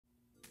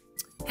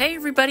Hey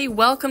everybody,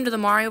 welcome to the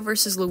Mario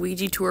vs.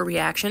 Luigi Tour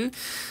reaction.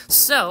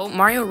 So,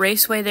 Mario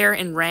Raceway there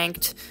in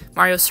Ranked,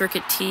 Mario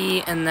Circuit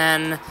T, and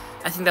then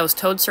I think that was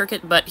Toad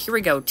Circuit, but here we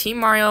go. Team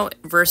Mario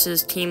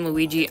versus Team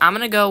Luigi. I'm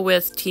gonna go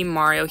with Team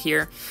Mario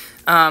here.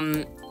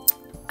 I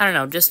don't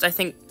know, I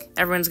think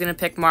everyone's gonna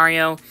pick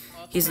Mario.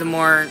 He's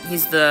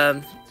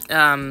the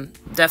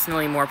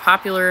definitely more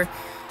popular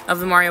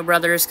of the Mario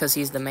brothers, because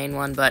he's the main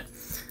one, but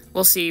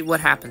we'll see what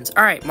happens.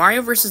 Alright,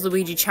 Mario vs.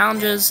 Luigi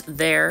challenges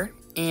there.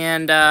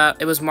 And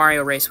it was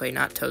Mario Raceway,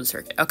 not Toad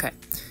Circuit. Okay,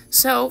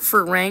 so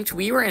for Ranked,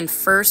 we were in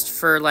first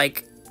for,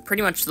 like,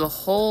 pretty much the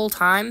whole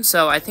time,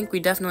 so I think we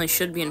definitely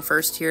should be in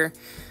first here.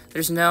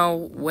 There's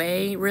no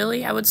way,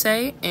 really, I would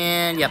say,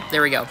 and yep,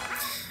 there we go.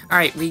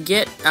 Alright, we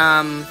get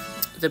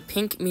the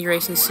pink Mii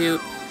Racing suit,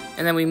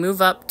 and then we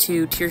move up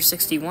to Tier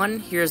 61.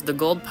 Here's the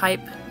gold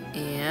pipe,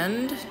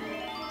 and...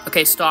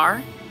 okay,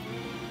 star.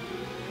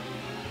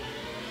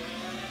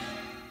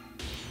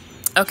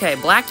 Okay,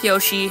 Black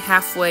Yoshi,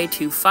 halfway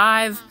to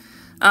 5.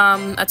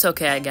 That's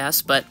okay, I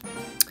guess, but,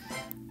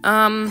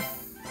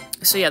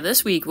 so yeah,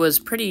 this week was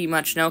pretty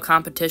much no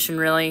competition,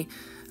 really.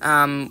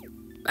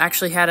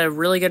 Actually had a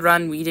really good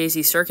run. Wee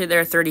Daisy Circuit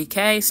there,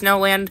 30k.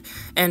 Snowland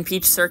and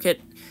Peach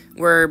Circuit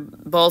were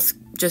both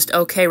just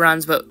okay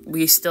runs, but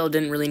we still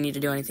didn't really need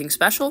to do anything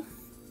special.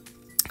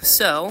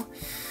 So,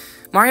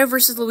 Mario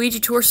vs.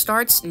 Luigi Tour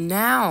starts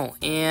now,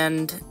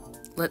 and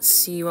let's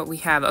see what we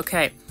have.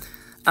 Okay.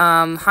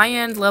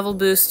 High-end level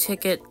boost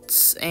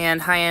tickets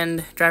and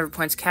high-end driver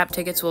points cap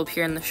tickets will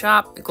appear in the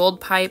shop. Gold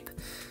pipe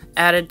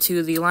added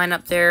to the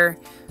lineup there.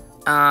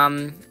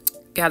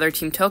 Gather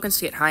team tokens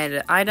to get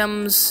high-end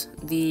items.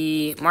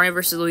 The Mario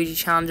vs. Luigi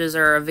challenges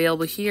are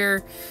available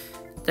here.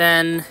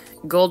 Then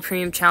gold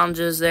premium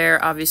challenges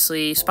there.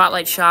 Obviously,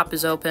 Spotlight shop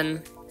is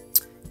open.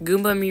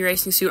 Goomba Mii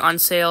Racing suit on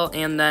sale.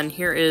 And then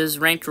here is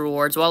ranked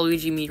rewards.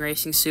 Waluigi Mii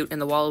Racing suit and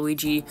the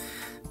Waluigi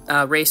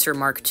Racer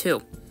Mark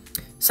II.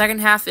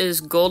 Second half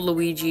is Gold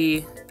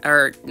Luigi,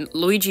 or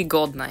Luigi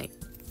Gold Knight.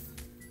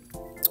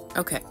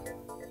 Okay.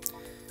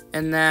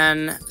 And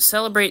then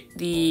celebrate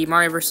the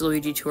Mario vs.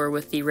 Luigi Tour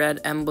with the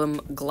red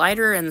emblem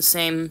glider, and the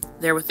same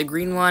there with the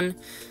green one.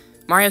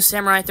 Mario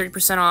Samurai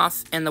 30%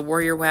 off, and the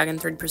Warrior Wagon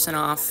 30%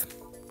 off.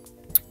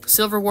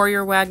 Silver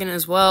Warrior Wagon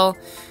as well,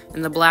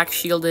 and the black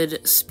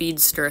shielded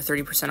Speedster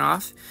 30%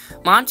 off.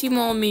 Monty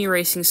Mole Mii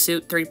Racing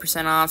suit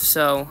 30% off,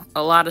 so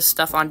a lot of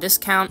stuff on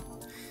discount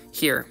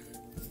here.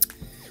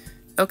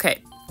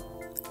 Okay,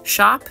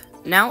 shop,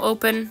 now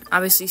open.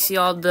 Obviously see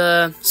all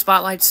the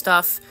Spotlight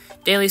stuff,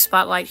 daily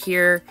Spotlight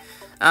here.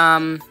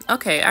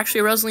 Okay,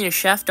 actually Rosalina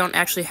Chef, don't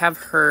actually have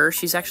her.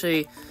 She's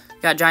actually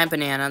got Giant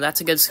Banana,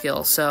 that's a good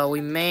skill, so we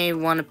may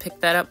want to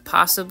pick that up,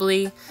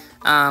 possibly.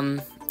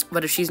 But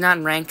if she's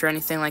not ranked or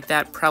anything like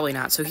that, probably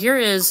not. So here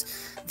is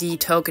the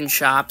token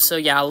shop. So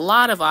yeah, a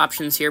lot of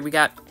options here. We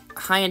got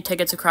high-end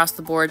tickets across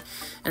the board,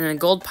 and then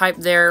gold pipe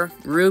there,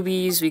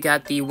 rubies, we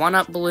got the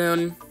one-up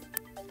balloon.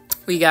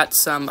 We got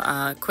some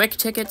quick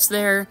tickets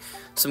there,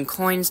 some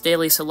coins,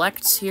 daily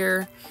selects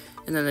here,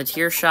 and then the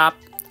tier shop.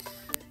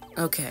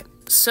 Okay,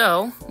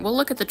 so we'll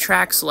look at the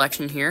track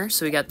selection here.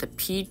 So we got the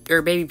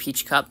Baby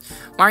Peach Cup,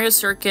 Mario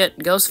Circuit,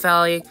 Ghost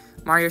Valley,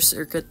 Mario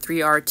Circuit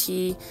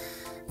 3RT,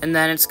 and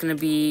then it's going to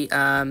be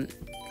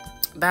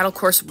Battle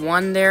Course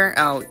 1 there.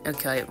 Oh,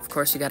 okay, of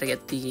course you got to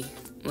get the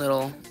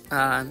little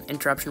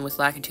interruption with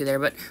Lakitu there,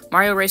 but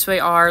Mario Raceway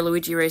R,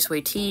 Luigi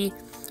Raceway T,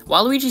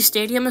 Waluigi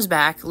Stadium is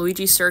back,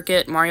 Luigi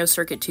Circuit, Mario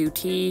Circuit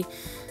 2T,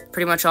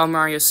 pretty much all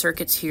Mario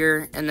Circuits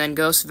here, and then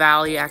Ghost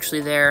Valley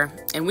actually there,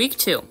 and Week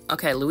 2,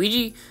 okay,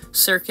 Luigi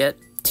Circuit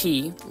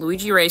T,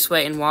 Luigi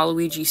Raceway, and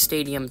Waluigi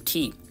Stadium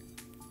T.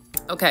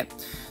 Okay,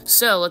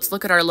 so let's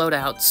look at our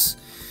loadouts.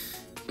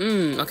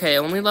 Okay,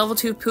 only level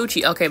 2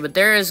 Poochie, okay, but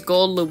there is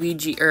Gold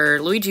Luigi,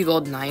 Luigi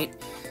Gold Knight,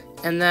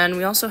 and then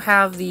we also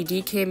have the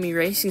DK Mii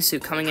Racing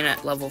suit coming in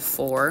at level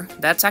 4,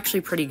 that's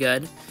actually pretty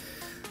good.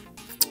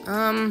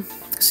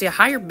 So yeah,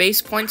 higher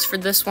base points for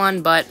this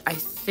one, but I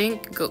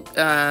think,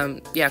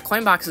 yeah,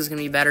 coin box is going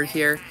to be better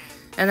here.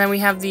 And then we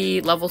have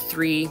the level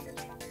 3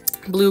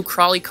 blue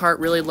Crawly cart,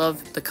 really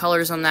love the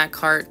colors on that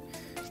cart.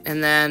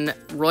 And then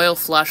Royal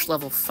Flush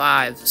level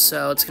 5,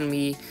 so it's going to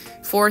be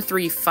 4,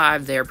 3,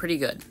 5 there, pretty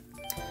good.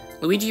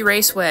 Luigi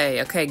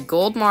Raceway, okay,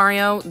 Gold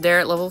Mario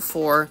there at level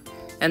 4,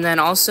 and then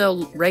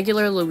also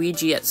regular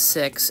Luigi at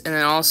 6, and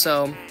then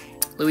also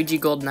Luigi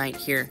Gold Knight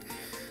here.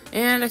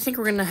 And I think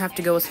we're going to have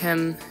to go with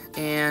him.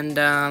 And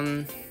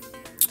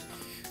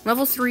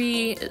level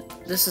 3,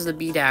 this is the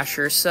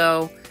B-Dasher,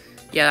 so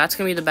yeah, that's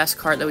going to be the best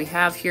card that we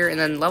have here. And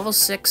then level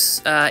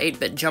 6,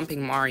 8-bit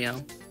Jumping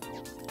Mario.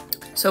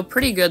 So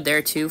pretty good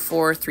there too,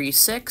 4, 3,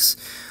 6.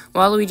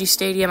 Waluigi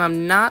Stadium,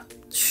 I'm not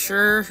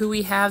sure who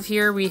we have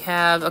here. We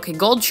have, okay,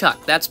 Gold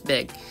Chuck, that's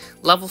big.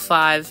 Level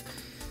 5.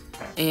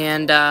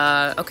 And,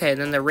 okay,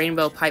 then the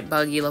Rainbow Pipe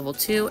Buggy, level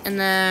 2. And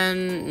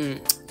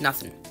then,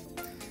 nothing.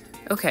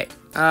 Okay,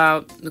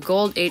 the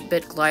gold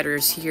 8-bit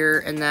gliders here,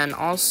 and then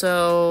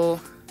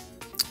also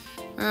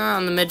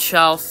on the mid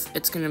shelf,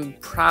 it's gonna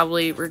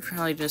we're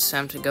probably just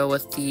have to go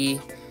with the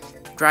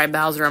Dry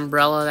Bowser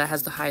Umbrella that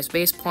has the highest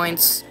base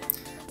points,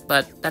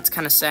 but that's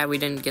kind of sad we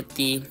didn't get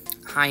the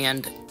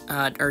high-end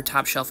or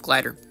top shelf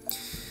glider.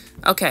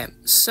 Okay,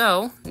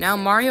 so now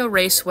Mario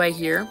Raceway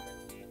here.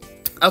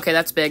 Okay,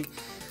 that's big.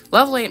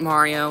 Level 8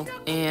 Mario,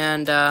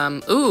 and,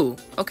 ooh,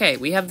 okay,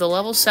 we have the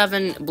level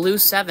 7 Blue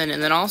 7,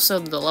 and then also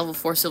the level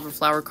 4 Silver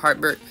Flower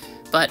Cartbert,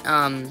 but,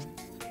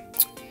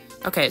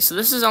 okay, so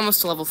this is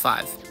almost to level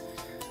 5.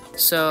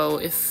 So,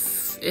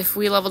 if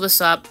we level this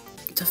up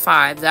to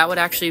 5, that would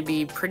actually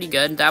be pretty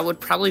good. That would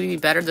probably be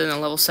better than the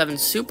level 7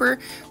 Super,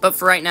 but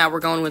for right now, we're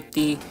going with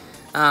the,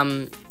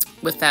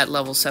 with that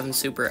level 7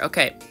 Super.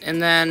 Okay,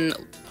 and then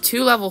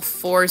 2 level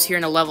 4s here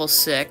and a level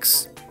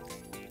 6,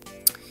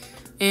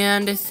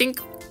 and I think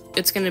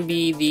it's going to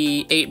be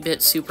the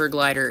 8-bit Super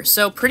Glider.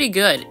 So, pretty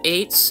good.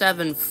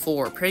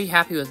 874. Pretty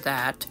happy with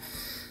that.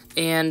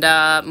 And,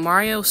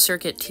 Mario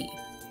Circuit T.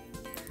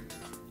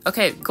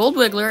 Okay, Gold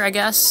Wiggler, I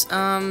guess.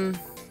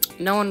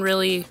 No one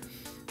really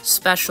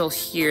special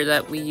here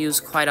that we use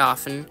quite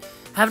often.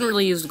 Haven't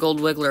really used Gold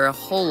Wiggler a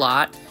whole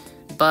lot.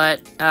 But,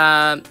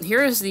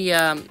 here is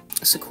the,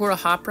 Sakura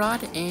Hop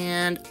Rod,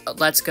 and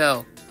let's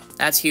go.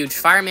 That's huge.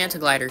 Fire Manta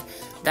Glider.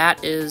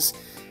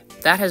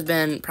 That has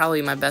been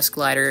probably my best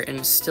glider,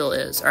 and still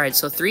is. Alright,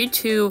 so 3,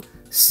 2,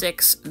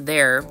 6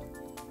 there.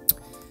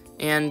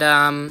 And,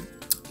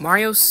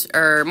 Mario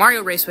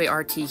Raceway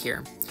RT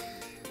here.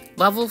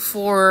 Level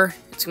 4,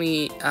 it's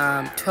going to be,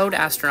 Toad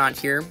Astronaut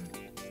here.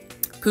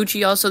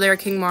 Poochie also there,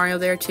 King Mario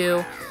there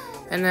too.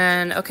 And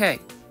then, okay,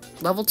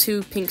 level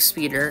 2 Pink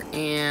Speeder,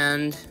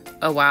 and,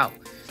 oh wow,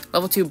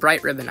 level 2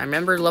 Bright Ribbon. I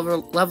remember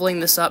leveling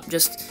this up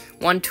just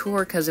one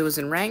tour because it was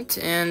in ranked,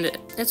 and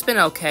it's been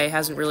okay,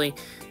 hasn't really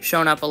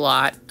shown up a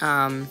lot,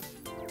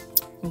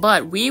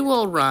 but we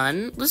will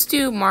run, let's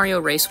do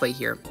Mario Raceway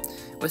here,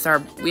 with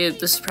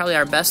this is probably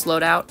our best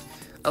loadout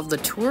of the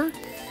tour,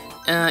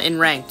 in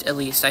ranked, at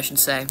least, I should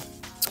say,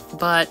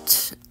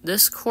 but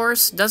this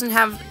course doesn't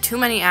have too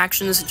many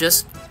actions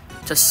just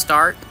to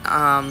start,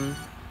 but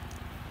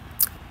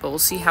we'll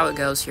see how it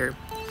goes here.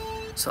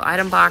 So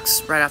item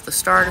box right off the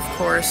start, of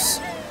course,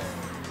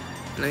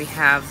 and then we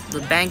have the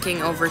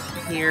banking over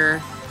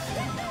here.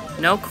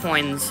 No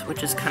coins,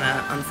 which is kind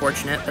of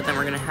unfortunate, but then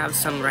we're going to have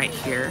some right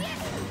here.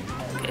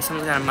 Okay,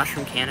 someone's got a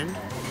mushroom cannon.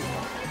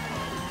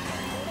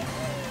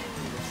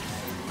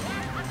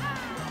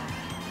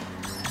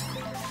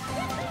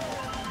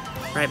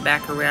 Right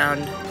back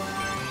around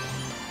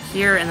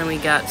here, and then we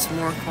got some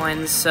more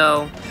coins,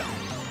 so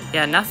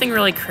yeah, nothing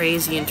really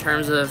crazy in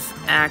terms of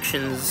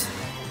actions.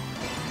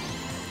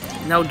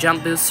 No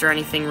jump boosts or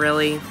anything,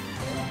 really.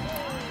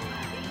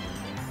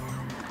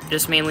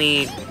 Just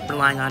mainly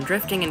relying on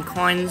drifting and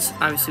coins.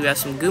 Obviously, we have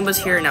some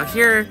Goombas here. Now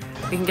here,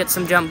 we can get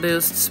some jump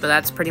boosts, but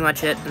that's pretty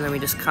much it. And then we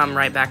just come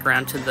right back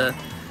around to the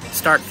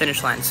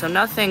start-finish line. So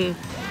nothing,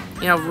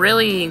 you know,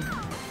 really,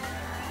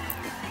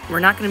 we're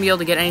not going to be able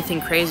to get anything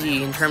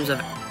crazy in terms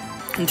of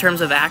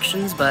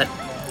actions, but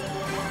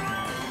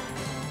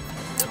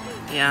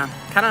yeah,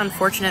 kind of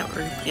unfortunate.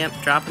 We're,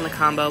 dropping the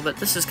combo, but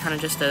this is kind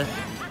of just a,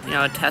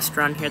 a test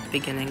run here at the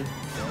beginning.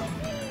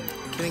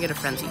 Can we get a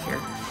frenzy here?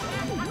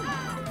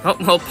 Oh,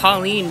 well,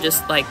 Pauline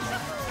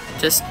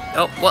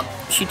oh, well,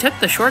 she took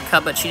the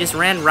shortcut, but she just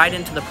ran right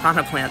into the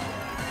Piranha Plant.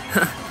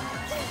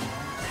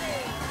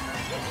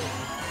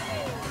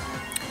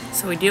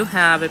 So we do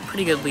have a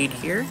pretty good lead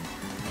here.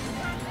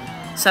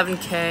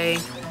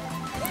 7K,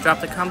 drop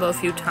the combo a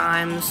few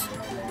times.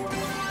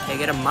 Okay,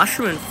 get a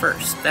mushroom in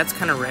first, that's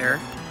kind of rare.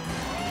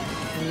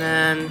 And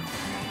then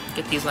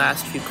get these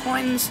last few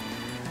coins,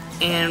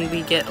 and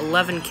we get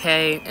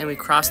 11K, and we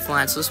cross the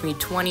line, so this will be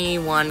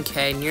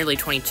 21K, nearly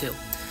 22.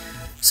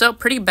 So,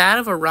 pretty bad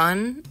of a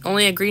run,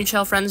 only a green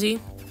shell frenzy,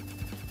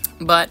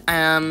 but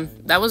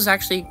that was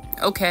actually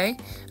okay,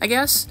 I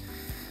guess.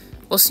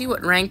 We'll see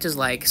what ranked is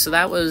like. So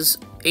that was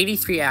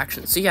 83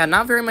 actions. So yeah,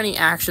 not very many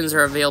actions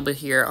are available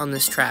here on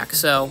this track,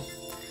 so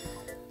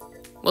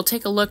we'll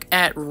take a look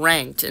at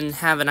ranked and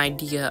have an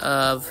idea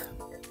of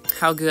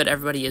how good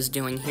everybody is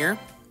doing here.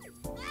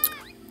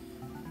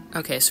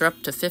 Okay, so we're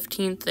up to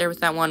 15th there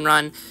with that one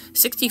run.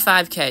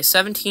 65K,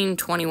 17,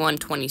 21,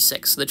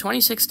 26. So the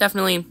 26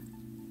 definitely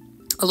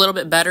a little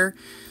bit better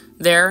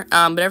there,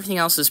 but everything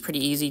else is pretty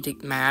easy to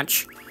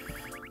match.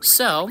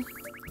 So,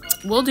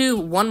 we'll do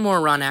one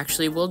more run,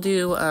 actually. We'll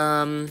do,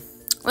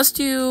 let's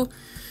do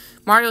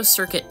Mario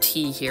Circuit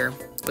T here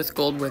with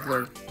Gold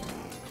Wiggler.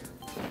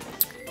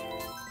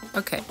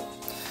 Okay,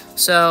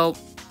 so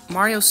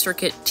Mario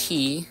Circuit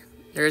T,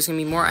 there's going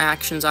to be more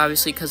actions,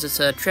 obviously, because it's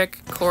a trick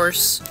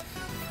course.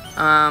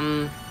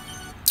 So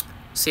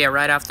yeah,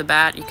 right off the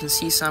bat, you can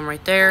see some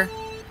right there.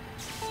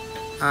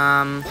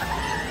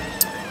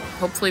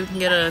 Hopefully we can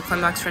get a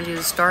Climax Frenzy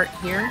to start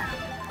here.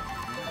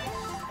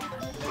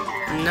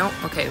 Nope,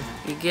 okay,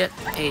 we get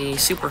a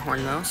Super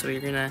Horn though, so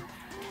you're gonna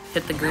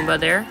hit the Goomba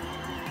there.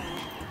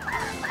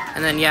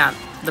 And then yeah,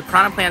 the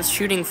Piranha Plant's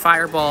shooting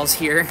fireballs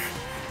here.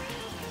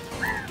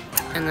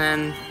 And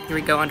then here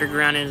we go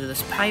underground into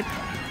this pipe.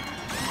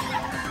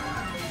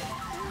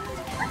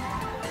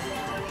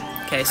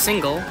 Okay,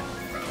 single.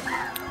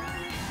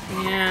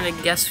 And I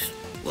guess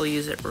we'll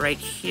use it right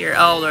here.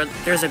 Oh,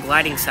 there's a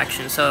gliding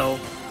section, so...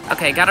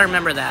 Okay, gotta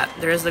remember that.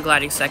 There is the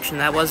gliding section.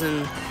 That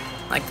wasn't,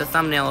 like, the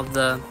thumbnail of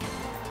the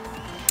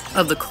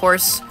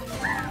course.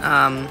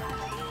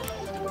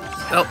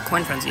 Oh,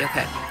 Coin Frenzy,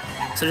 okay.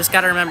 So just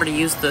gotta remember to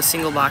use the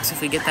single box if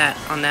we get that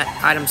on that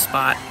item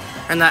spot,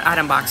 or in that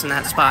item box in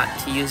that spot,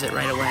 to use it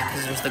right away,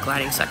 because there's the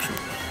gliding section.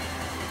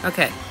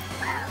 Okay.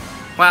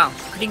 Wow,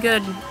 pretty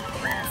good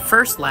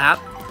first lap.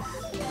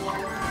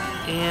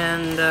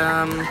 And,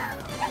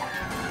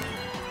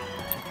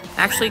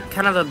 actually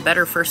kind of a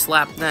better first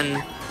lap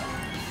than...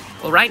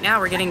 Well, right now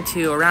we're getting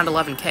to around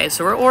 11K,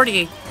 so we're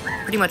already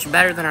pretty much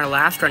better than our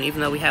last run, even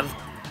though we have,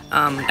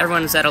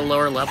 everyone's at a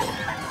lower level,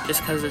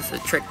 just because it's a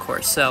trick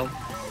course, so...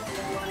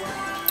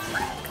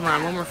 Come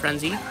on, one more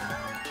frenzy.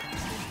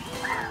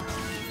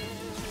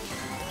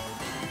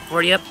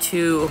 Already up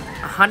to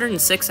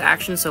 106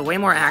 actions, so way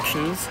more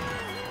actions.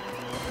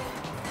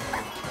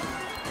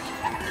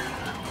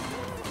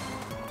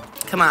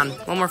 Come on,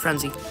 one more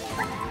frenzy.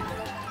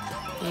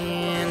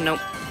 And nope.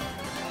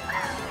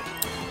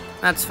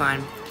 That's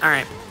fine.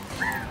 Alright.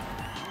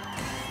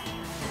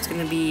 It's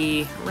gonna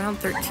be around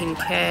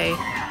 13K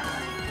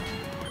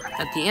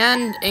at the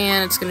end,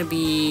 and it's gonna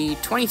be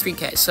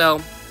 23K.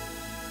 So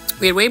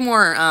we had way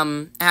more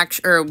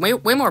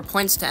way more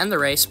points to end the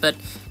race, but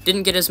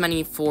didn't get as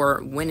many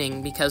for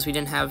winning because we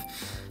didn't have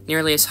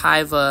nearly as high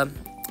of a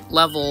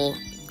level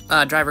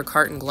driver,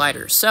 kart, and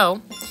glider.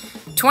 So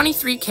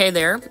 23K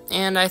there,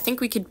 and I think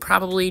we could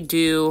probably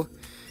do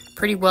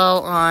pretty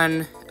well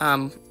on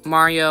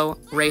Mario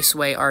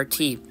Raceway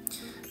RT.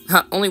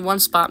 Only one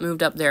spot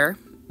moved up there,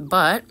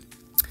 but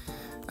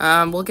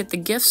we'll get the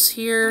gifts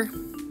here,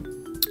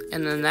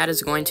 and then that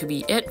is going to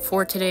be it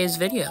for today's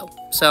video.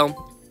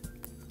 So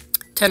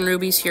 10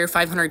 rubies here,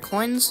 500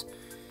 coins,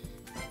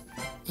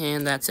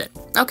 and that's it.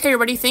 Okay,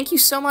 everybody, thank you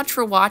so much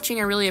for watching.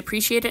 I really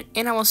appreciate it,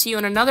 and I will see you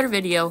in another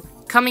video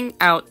coming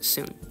out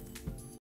soon.